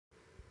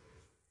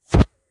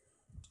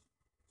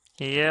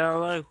Yeah,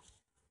 hello.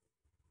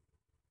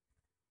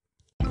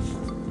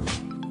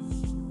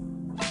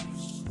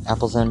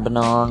 Apples and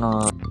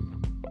banana.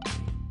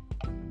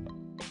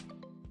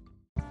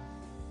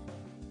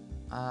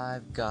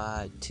 I've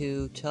got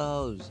 2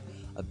 toes,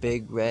 a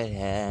big red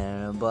head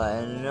and a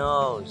button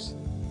nose.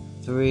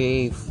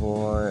 3,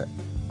 4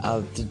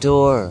 out the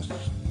door.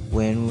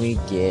 When we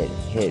get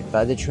hit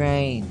by the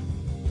train,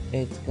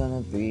 it's gonna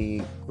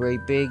be a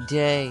great big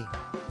day,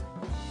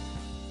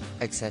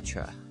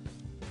 etc.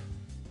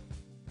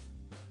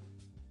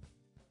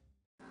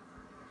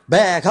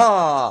 Back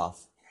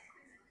off!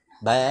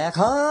 Back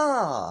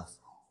off!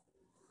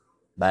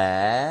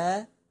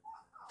 Back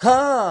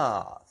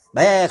off!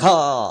 Back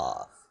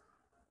off!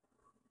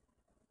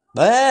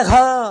 Back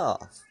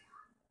off!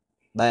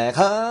 Back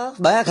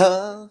off! Back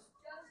off!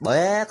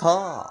 Back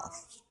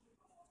off!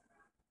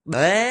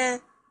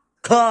 Back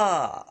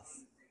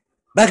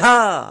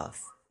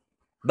off!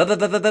 Back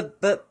off!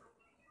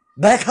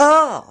 Back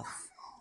off!